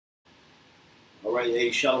All right, hey,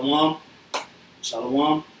 Shalom.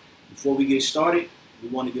 Shalom. Before we get started, we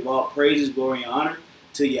want to give all praises, glory, and honor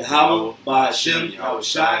to YAHAWAH, BAHASHAM,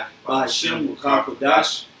 YAHAWASHI, BAHASHAM,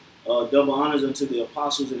 Kodash. Double honors unto the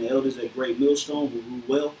apostles and the elders at Great Millstone who rule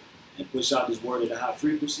well and push out this word at a high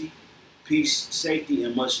frequency. Peace, safety,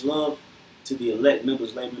 and much love to the elect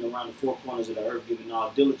members laboring around the four corners of the earth, giving all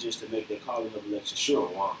diligence to make their calling of election sure.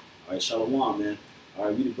 Shalom. All right, Shalom, man. All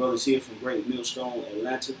right, we the brothers here from Great Millstone,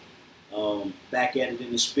 Atlanta. Back at it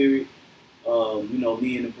in the spirit. You know,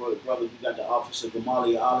 me and the brother, we got the Officer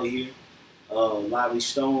Gamali Ali here, Lively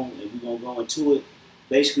Stone, and we're going to go into it.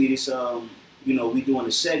 Basically, this, you know, we doing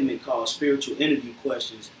a segment called Spiritual Interview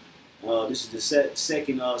Questions. This is the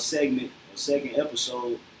second segment, second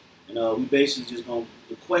episode, and we basically just going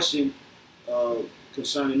to, the question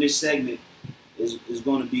concerning this segment is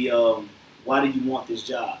going to be, why do you want this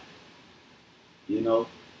job? You know,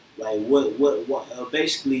 like what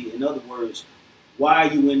basically, in other words, why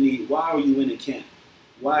are you in the camp?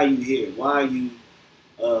 Why are you here? Why are you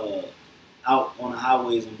out on the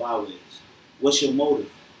highways and byways? What's your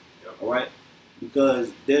motive? Yep. All right,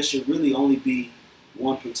 because there should really only be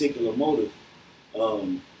one particular motive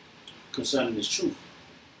concerning this truth.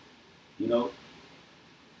 You know,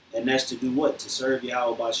 and that's to do what? To serve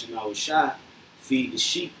YAHAWASHI, feed the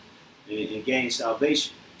sheep, and gain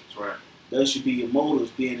salvation. That's right. That should be your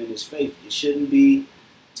motives being in this faith. It shouldn't be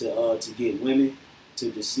to get women, to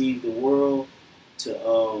deceive the world,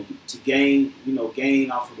 to gain, you know, gain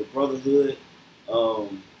off of the brotherhood,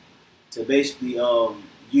 to basically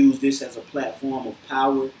use this as a platform of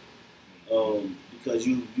power, because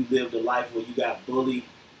you lived a life where you got bullied,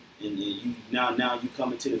 and you now you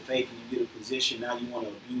come into the faith and you get a position. Now you want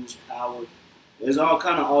to abuse power. There's all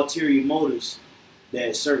kind of ulterior motives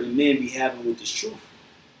that certain men be having with this truth.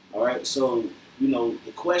 All right, so you know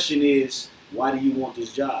the question is, why do you want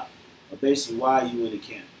this job? Or basically, why are you in the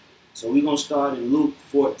camp? So we're gonna start in Luke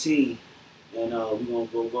 14, and we're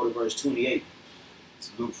gonna go to verse 28.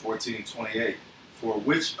 It's Luke 14:28. For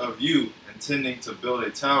which of you, intending to build a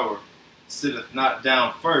tower, sitteth not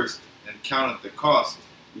down first and counteth the cost?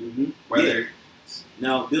 Mm-hmm. Whether yeah.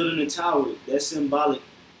 Now building a tower, that's symbolic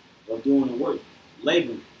of doing the work,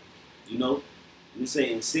 laboring. You know, and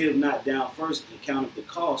say, and sit not down first and counteth the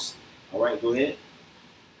cost. All right, go ahead.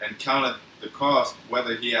 And counteth the cost,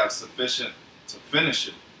 whether he have sufficient to finish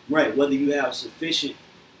it. Right, whether you have sufficient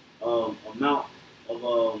amount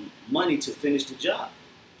of money to finish the job.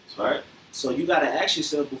 That's right. So you got to ask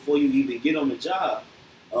yourself before you even get on the job,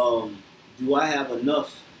 do I have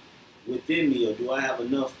enough within me, or do I have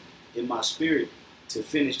enough in my spirit to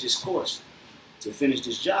finish this course, to finish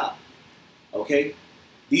this job? Okay?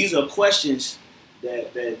 These are questions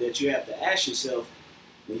that you have to ask yourself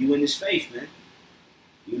when you in this faith, man.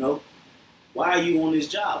 You know? Why are you on this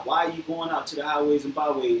job? Why are you going out to the highways and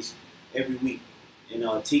byways every week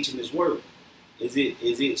and teaching this word? Is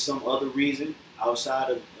it some other reason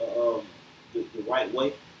outside of the right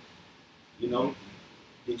way? You know? Mm-hmm.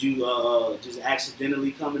 Did you just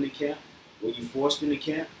accidentally come in the camp? Were you forced in the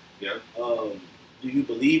camp? Yeah. Do you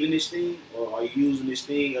believe in this thing, or are you using this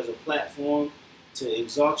thing as a platform to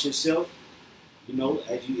exalt yourself? You know,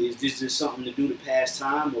 is this just something to do to pass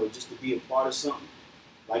time, or just to be a part of something?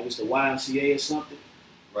 Like it's the YMCA or something?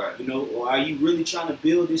 Right. You know, or are you really trying to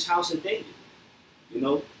build this house of David? You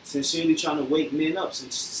know, sincerely trying to wake men up,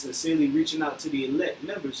 sincerely reaching out to the elect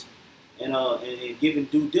members and giving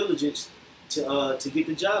due diligence to get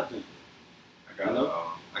the job done.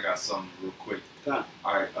 I got something real quick. All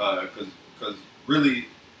right, because really,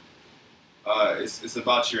 it's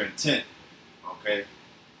about your intent, okay?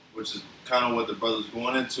 Which is kind of what the brother's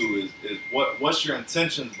going into is what's your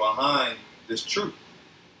intentions behind this truth?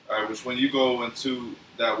 All right, which when you go into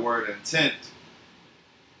that word intent,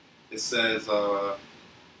 it says the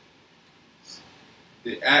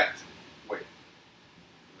act. Wait,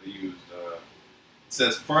 they used. It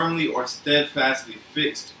says firmly or steadfastly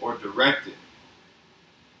fixed or directed.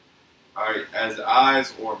 All right, as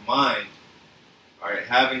eyes or mind. All right,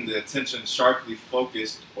 having the attention sharply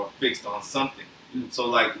focused or fixed on something. So,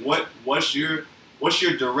 like, what's your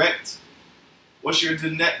direct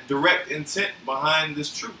intent behind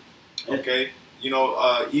this truth? Okay, you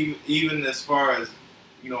know, even as far as,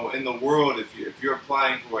 you know, in the world, if you're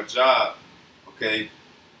applying for a job, okay,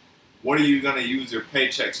 what are you gonna use your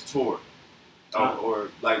paychecks toward? Or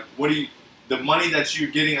like, the money that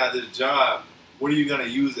you're getting out of this job, what are you gonna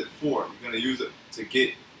use it for? You're gonna use it to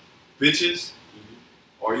get bitches,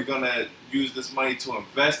 or you're gonna use this money to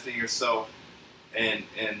invest in yourself and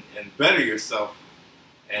better yourself,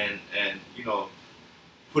 and you know,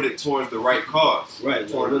 put it towards the right cause, right?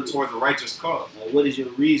 Towards the righteous cause. Like, what is your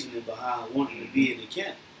reasoning behind wanting to be in the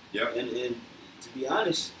camp? Yep. And to be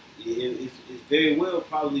honest, it's very well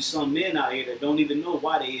probably some men out here that don't even know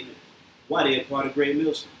why they're part of Great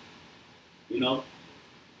Millstone. You know,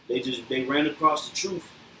 they ran across the truth,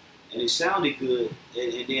 and it sounded good,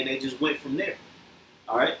 and then they just went from there.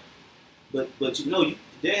 All right, but you know,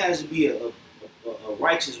 there has to be a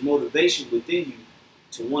righteous motivation within you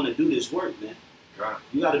to want to do this work, man. Right.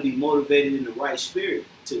 You got to be motivated in the right spirit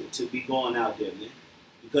to be going out there, man.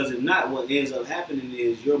 Because if not, what ends up happening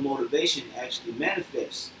is your motivation actually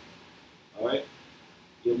manifests. All right,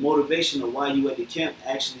 your motivation of why you at the camp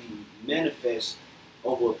actually manifests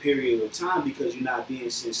over a period of time because you're not being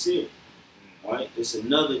sincere. All right, it's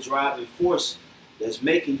another driving force that's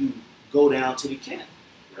making you go down to the camp.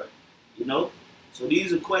 Yep. You know, so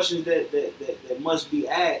these are questions that must be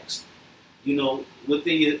asked. You know,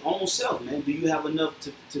 within your own self, man. Do you have enough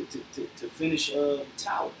to finish the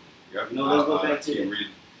tower? Yep. You know, let's go back to that. Reading.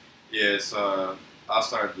 Yes, I'll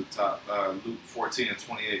start at the top. Luke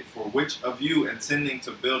 14:28. For which of you intending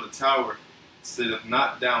to build a tower sitteth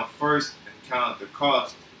not down first and counteth the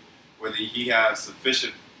cost, whether he has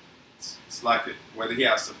sufficient, whether he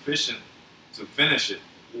has sufficient to finish it?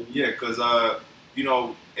 Mm-hmm. Yeah, because you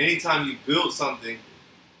know, anytime you build something,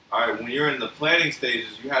 all right, when you're in the planning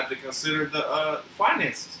stages, you have to consider the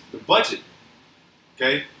finances, the budget.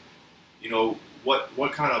 Okay, you know,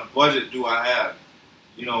 what kind of budget do I have?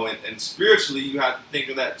 You know, and spiritually, you have to think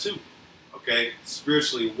of that too. Okay,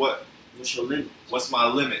 spiritually, what's your limit? What's my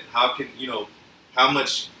limit? How can, you know, how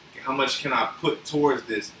much can I put towards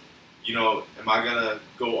this? You know, am I gonna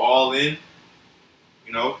go all in?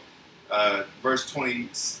 You know, verse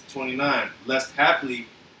 29. Lest haply,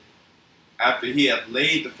 after he hath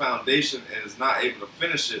laid the foundation and is not able to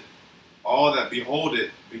finish it, all that behold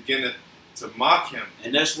it beginneth to mock him.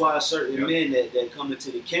 And that's why certain men that come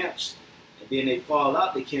into the camps and then they fall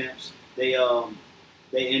out the camps, they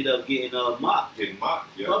end up getting mocked. Getting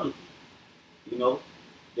mocked, yeah. Publicly. You know,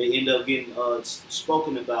 they end up getting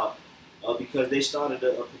spoken about because they started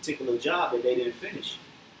a particular job that they didn't finish,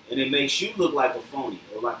 and it makes you look like a phony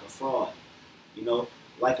or like a fraud. You know,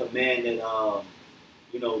 like a man that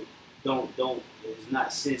you know is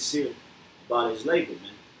not sincere about his labor,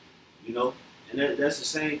 man. You know, and that's the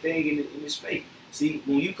same thing in this faith. See,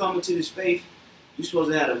 when you come into this faith, you're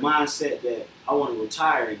supposed to have a mindset that I want to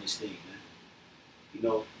retire in this thing, man. You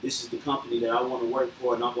know, this is the company that I want to work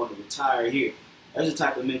for, and I'm going to retire here. That's the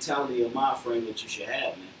type of mentality of mind frame that you should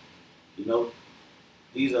have, man. You know,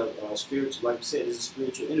 these are spiritual, like you said, this is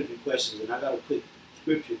spiritual interview questions, and I got a quick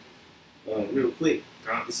scripture real quick.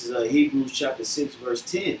 This is Hebrews chapter 6, verse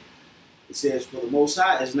 10. It says, for the Most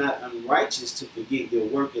High is not unrighteous to forget your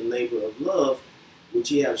work and labor of love, which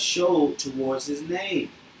he have showed towards his name.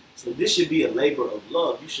 So this should be a labor of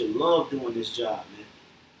love. You should love doing this job, man.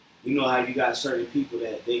 You know how you got certain people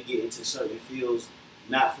that they get into certain fields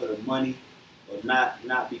not for the money or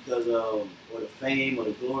not because of or the fame or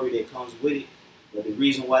the glory that comes with it, but the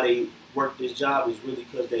reason why they work this job is really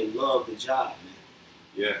because they love the job, man.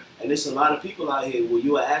 Yeah. And there's a lot of people out here where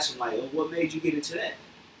you are asking like, oh, what made you get into that?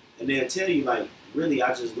 And they'll tell you like, really,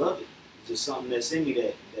 I just love it. It's just something that's in me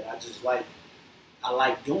that I just like. I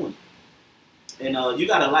like doing it. And you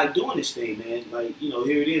gotta like doing this thing, man. Like, you know,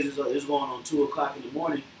 here it is. It's going on 2 o'clock in the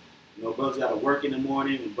morning. You know, brothers gotta work in the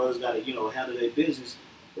morning, and brothers gotta, you know, handle their business.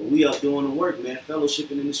 But we up doing the work, man,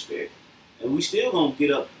 fellowshipping in the spirit. And we still gonna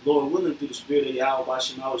get up, Lord willing, through the spirit of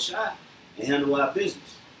YAHAWASHI and handle our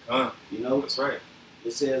business. You know? That's right.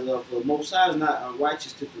 It says, for the Most High is not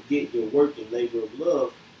unrighteous to forget your work and labor of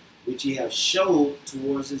love, which he have showed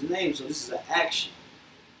towards his name. So this is an action.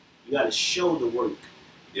 You got to show the work.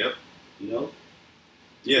 Yep. You know?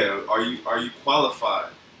 Yeah. Are you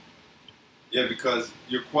qualified? Yeah, because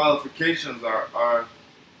your qualifications are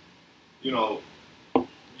you know,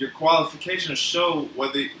 your qualifications show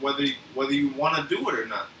whether you want to do it or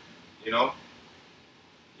not. You know.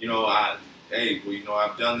 You know,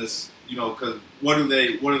 I've done this. You know, because what do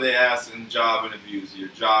they ask in job interviews? Your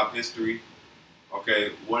job history.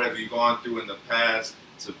 Okay, what have you gone through in the past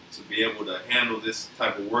to be able to handle this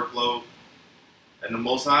type of workload? And the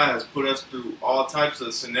Most High has put us through all types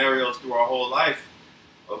of scenarios through our whole life,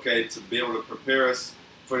 okay, to be able to prepare us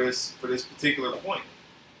for this particular point.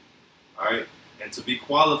 All right, and to be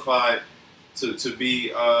qualified to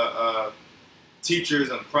be teachers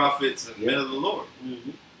and prophets and men of the Lord.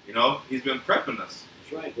 Mm-hmm. You know, He's been prepping us.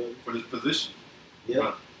 That's right, brother. For this position.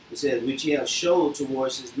 Yeah. It says, which ye have showed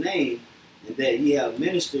towards his name, and that ye have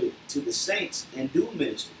ministered to the saints and do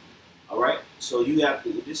minister. All right? So you have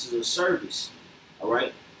to, this is a service. All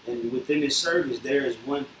right? And within this service, there is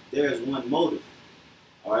one motive.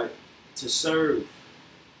 All right, to serve,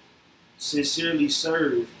 sincerely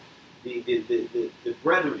serve the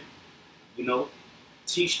brethren. You know,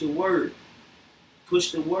 teach the word,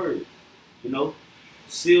 push the word. You know,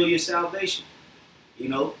 seal your salvation. You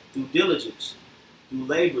know, through diligence, through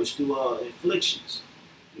labors, through afflictions.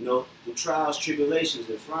 You know, through trials, tribulations,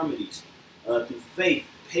 infirmities, through faith,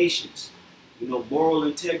 patience. You know, moral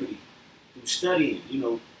integrity, through studying. You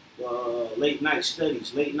know, late night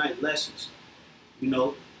studies, late night lessons. You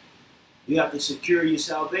know, you have to secure your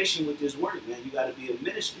salvation with this work, man. You got to be a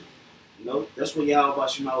minister. You know, that's what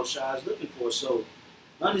YAHAWASHI is looking for. So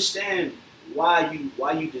understand why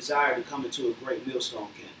you desire to come into a great millstone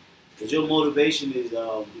camp. Because your motivation is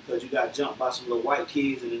because you got jumped by some little white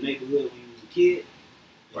kids in the neighborhood when you was a kid.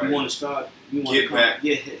 Right. You want to start. You want to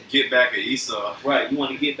get back at Esau. Right. You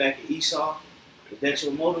want to get back at Esau. Is that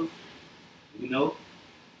your motive? You know,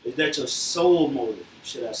 is that your sole motive?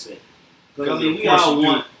 Should I say? Because I mean, we all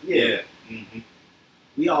want. Yeah. Mm-hmm.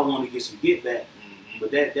 We all want to get some get back.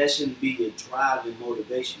 But that shouldn't be your driving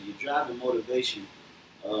motivation. Your driving motivation,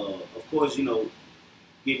 of course, you know,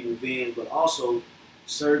 getting revenge, but also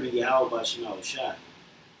serving YAHAWASHI.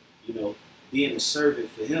 You know, being a servant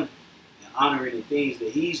for Him and honoring the things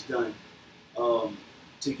that He's done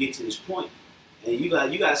to get to this point. And you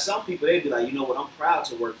got some people, they be like, you know what, I'm proud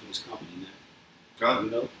to work for this company now. You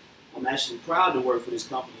know, I'm actually proud to work for this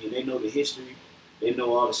company, and they know the history. They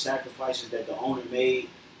know all the sacrifices that the owner made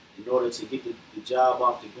in order to get the job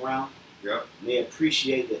off the ground. Yep. And they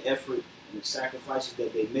appreciate the effort and the sacrifices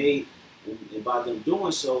that they made. And by them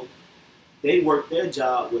doing so, they work their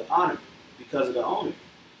job with honor because of the owner.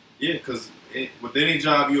 Yeah, because with any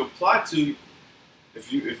job you apply to,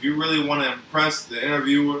 if you really want to impress the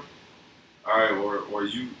interviewer, all right, or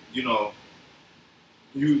you know,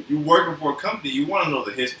 you working for a company, you want to know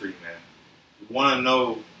the history, man. You want to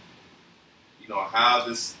know, you know, how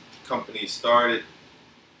this company started.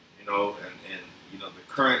 You know, and you know the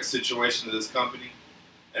current situation of this company,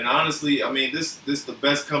 and honestly, I mean this the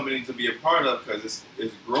best company to be a part of because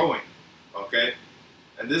it's growing, okay,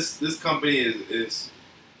 and this company is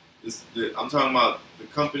I'm talking about the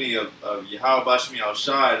company of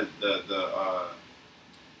YAHAWASHI,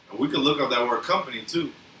 and we could look up that word company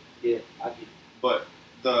too. Yeah, I get it. But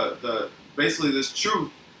the basically this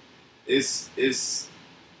truth is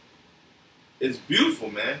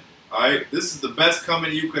beautiful, man. All right, this is the best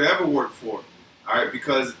company you could ever work for. All right,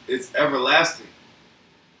 because it's everlasting,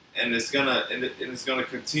 and it's gonna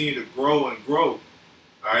continue to grow and grow.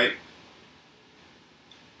 All right.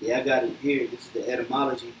 Yeah, I got it here. This is the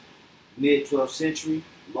etymology. Mid-12th century,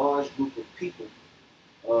 large group of people,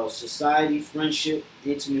 society, friendship,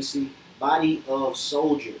 intimacy, body of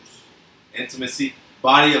soldiers. Intimacy,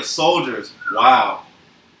 body of soldiers. Wow.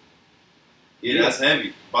 Yeah, that's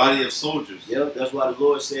heavy. Body of soldiers. Yep, that's why the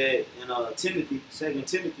Lord said in Timothy, 2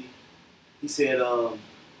 Timothy, He said,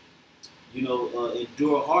 you know,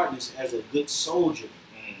 endure hardness as a good soldier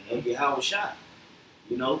of YAHAWASHI.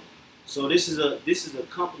 You know, so this is a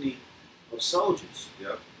company of soldiers.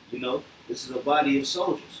 Yep. You know, this is a body of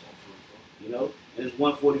soldiers. You know, and it's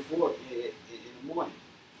 1:44 in the morning.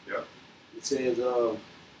 Yep. It says,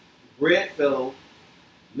 breadfellow,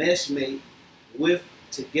 messmate, with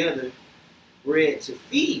together. Bread to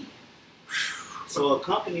feed. So a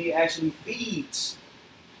company actually feeds,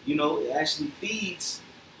 you know, it actually feeds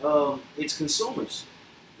its consumers,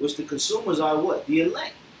 which the consumers are what? The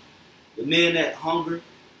elect. The men that hunger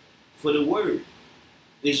for the word.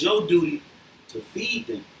 It's your duty to feed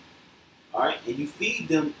them. All right? And you feed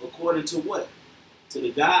them according to what? To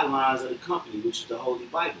the guidelines of the company, which is the Holy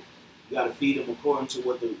Bible. You got to feed them according to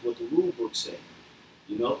what the rule book say.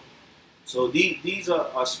 You know? So these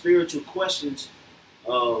are spiritual questions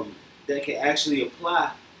that can actually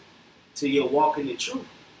apply to your walk in the truth.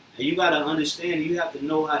 And you got to understand, you have to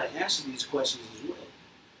know how to answer these questions as well.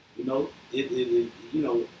 You know, you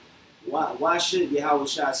know, why should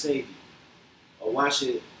YAHAWASHI save you? Or why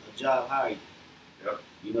should a job hire you? Yep.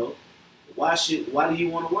 You know, why do you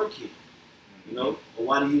want to work here? You know, or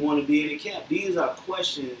why do you want to be in the camp? These are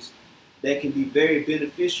questions that can be very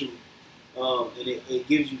beneficial. And it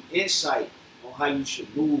gives you insight on how you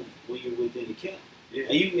should move when you're within the camp. Yeah.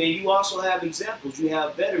 And you also have examples. You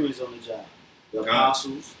have veterans on the job, the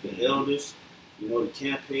apostles, the elders, you know, the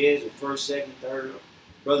camp heads, the first, second, third,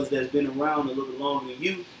 brothers that's been around a little longer than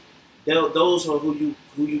you. Those are who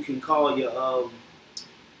you can call your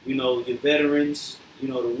you know, your veterans. You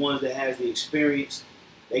know, the ones that has the experience.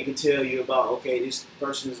 They can tell you about, okay, this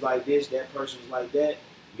person is like this, that person is like that.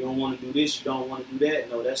 You don't want to do this, you don't want to do that.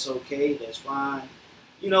 No, that's okay, that's fine.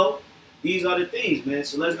 You know, These are the things, man.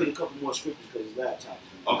 So let's get a couple more scriptures because it's laptop.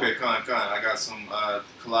 Okay, Con. I got some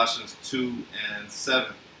Colossians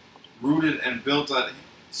 2:7. Rooted and built up,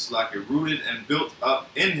 rooted and built up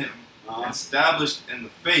in Him, established in the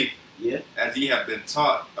faith, as ye have been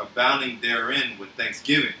taught, abounding therein with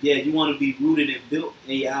thanksgiving. Yeah, you want to be rooted and built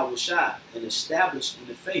in YAHAWASHI and established in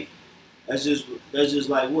the faith. That's just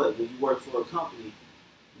like what? When you work for a company,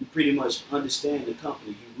 you pretty much understand the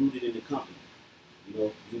company. You rooted in the company.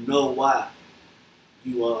 You know why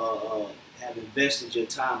you have invested your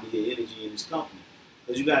time and your energy in this company.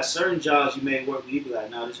 Because you got certain jobs you may work with, you be like,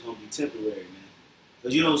 nah, this is gonna be temporary, man.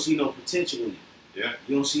 Because you don't see no potential in it. Yeah.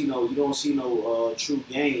 You don't see no true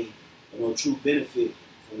gain or no true benefit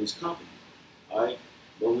from this company. All right.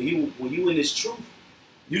 But when you in this truth,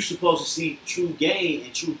 you're supposed to see true gain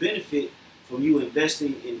and true benefit from you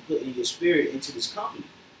investing and putting your spirit into this company.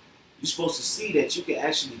 You're supposed to see that you can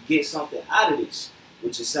actually get something out of this,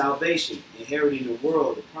 which is salvation, inheriting the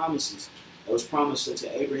world, the promises that was promised unto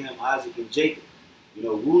Abraham, Isaac, and Jacob.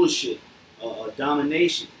 Rulership,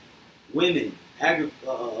 domination, women,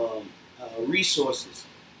 resources,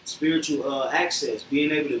 spiritual access, being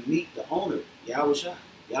able to meet the owner, YAHAWASHI,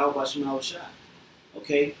 YAHAWASHI,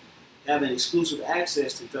 okay? Having exclusive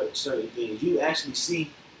access to certain things. You actually see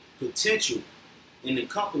potential in the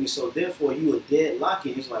company, so therefore you are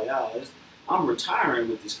deadlocking. It's like, I'm retiring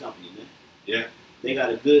with this company, man. Yeah. They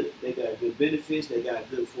got good benefits, they got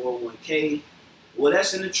good 401k. Well,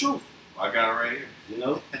 that's in the truth. I got it right here.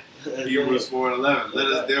 Hebrews 4:11.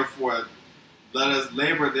 Let us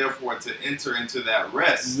labor therefore to enter into that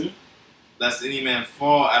rest, lest any man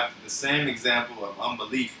fall after the same example of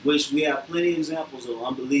unbelief. Which we have plenty of examples of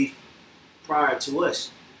unbelief prior to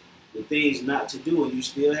us. The things not to do, and you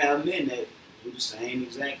still have men that do the same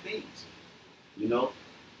exact things.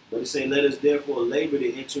 But it say, let us therefore labor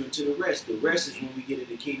to enter into the rest. The rest is when we get in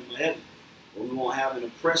the kingdom of heaven. When we won't have an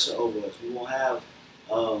oppressor over us. We won't have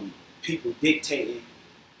people dictating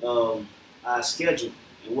our schedule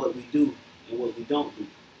and what we do and what we don't do.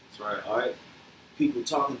 That's right. All right? People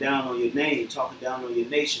talking down on your name, talking down on your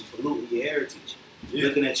nation, polluting your heritage,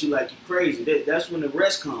 looking at you like you're crazy. That's when the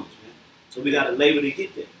rest comes, man. So we got to labor to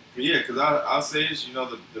get there. Yeah, because I'll say this,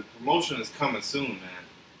 the promotion is coming soon, man.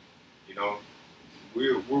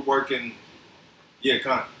 We're working,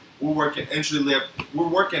 we're working entry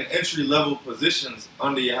level positions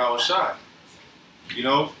under YAHAWASHI.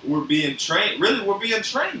 We're being trained. Really, we're being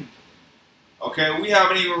trained. Okay, we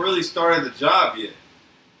haven't even really started the job yet.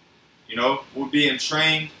 We're being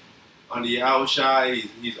trained under YAHAWASHI.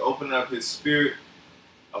 He's opening up His Spirit.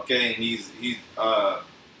 Okay, and he's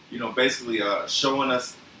basically showing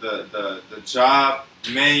us the job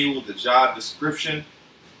manual, the job description.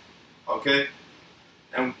 Okay,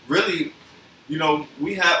 and really, we're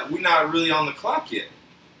not really on the clock yet.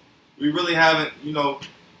 We really haven't,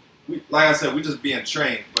 like I said, we're just being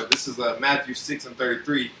trained. But this is Matthew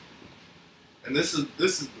 6:33, and this is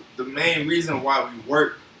the main reason why we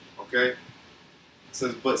work. Okay, it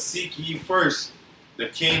says, "But seek ye first the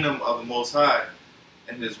kingdom of the Most High,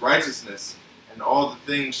 and His righteousness, and all the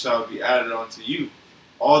things shall be added unto you."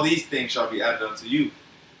 All these things shall be added unto you.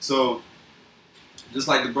 So, just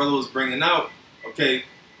like the brother was bringing out, okay,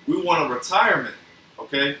 we want a retirement.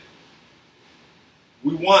 Okay,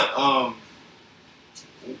 we want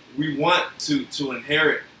to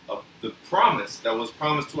inherit the promise that was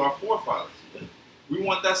promised to our forefathers. We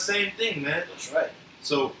want that same thing, man. That's right.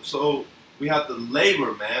 So we have to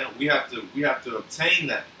labor, man. We have to obtain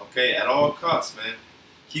that. Okay, at all costs, man.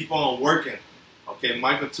 Keep on working. Okay,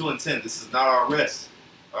 Micah 2:10. This is not our rest.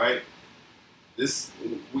 All right.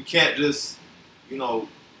 We can't just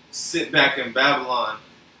sit back in Babylon.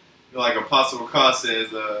 Like Apostle Ricard says,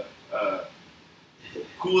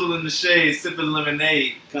 cool in the shade, sipping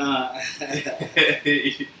lemonade. We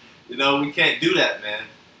can't do that, man.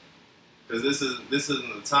 Because this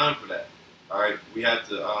isn't the time for that. All right, we have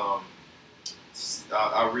to.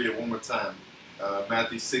 I'll read it one more time.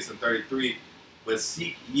 Matthew 6:33. But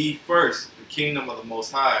seek ye first the kingdom of the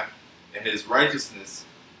Most High and His righteousness,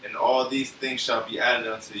 and all these things shall be added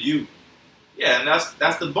unto you. Yeah, and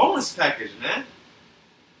that's the bonus package, man.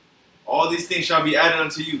 All these things shall be added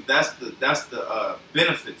unto you. That's the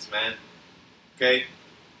benefits, man. Okay.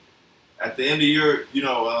 At the end of your,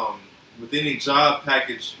 with any job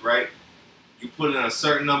package, right? You put in a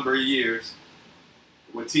certain number of years.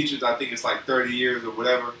 With teachers, I think it's like 30 years or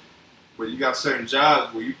whatever. But you got certain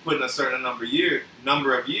jobs where you put in a certain number of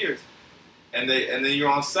years, and then you're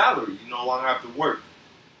on salary. You no longer have to work.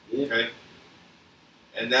 Yeah. Okay.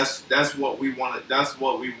 And that's what we want. That's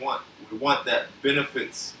what we want. We want that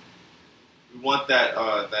benefits. We want that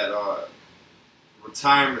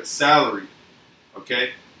retirement salary,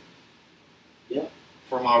 okay? Yep.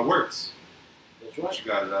 From our works. That's right. What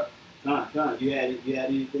you got it up? Con, you had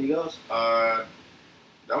anything else? That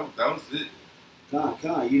was it.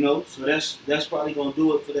 Con, you know, so that's probably gonna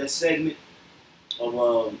do it for that segment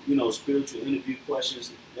of you know, spiritual interview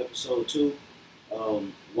questions, episode 2.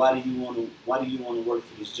 Why do you want to work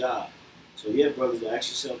for this job? So yeah, brothers, ask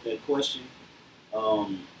yourself that question.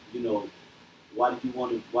 You know, why do you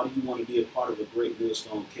want to be a part of a great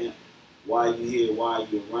millstone camp? Why are you here? Why are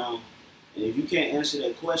you around? And if you can't answer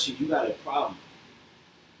that question, you got a problem.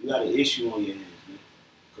 You got an issue on your hands, man.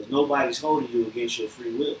 Because nobody's holding you against your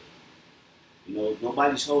free will. You know,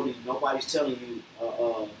 nobody's telling you,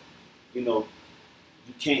 you know,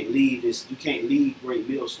 you can't leave this. You can't leave Great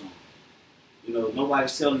Millstone. You know,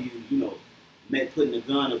 nobody's telling you, you know, putting a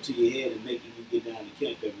gun up to your head and making you get down to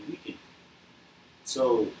camp every weekend.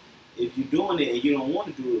 So, if you're doing it and you don't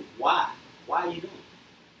want to do it, why? Why are you doing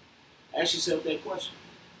it? Ask yourself that question.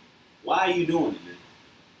 Why are you doing it, man?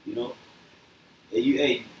 You know, if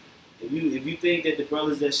you think that the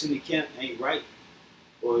brothers that's in the camp ain't right,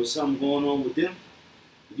 or there's something going on with them,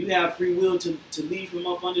 you have free will to leave from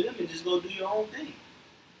up under them and just go do your own thing.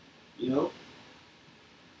 You know,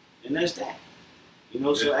 and that's that. You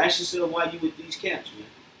know, so ask yourself why you with these camps, man.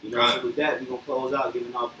 You know, so with that, we're going to close out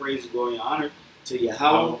giving our praise, glory, and honor to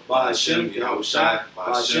YAHAWAH, BAHASHAM, YAHAWASHI,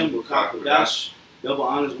 BAHASHAM, WAKAKWADASH. Double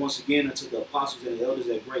honors once again unto the apostles and the elders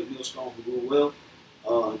at Great Millstone who rule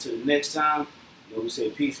well. Until the next time, you know, we say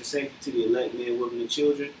peace and safety to the elect men, women, and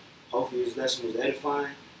children. Hopefully this lesson was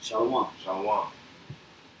edifying. Shalom. Shalom.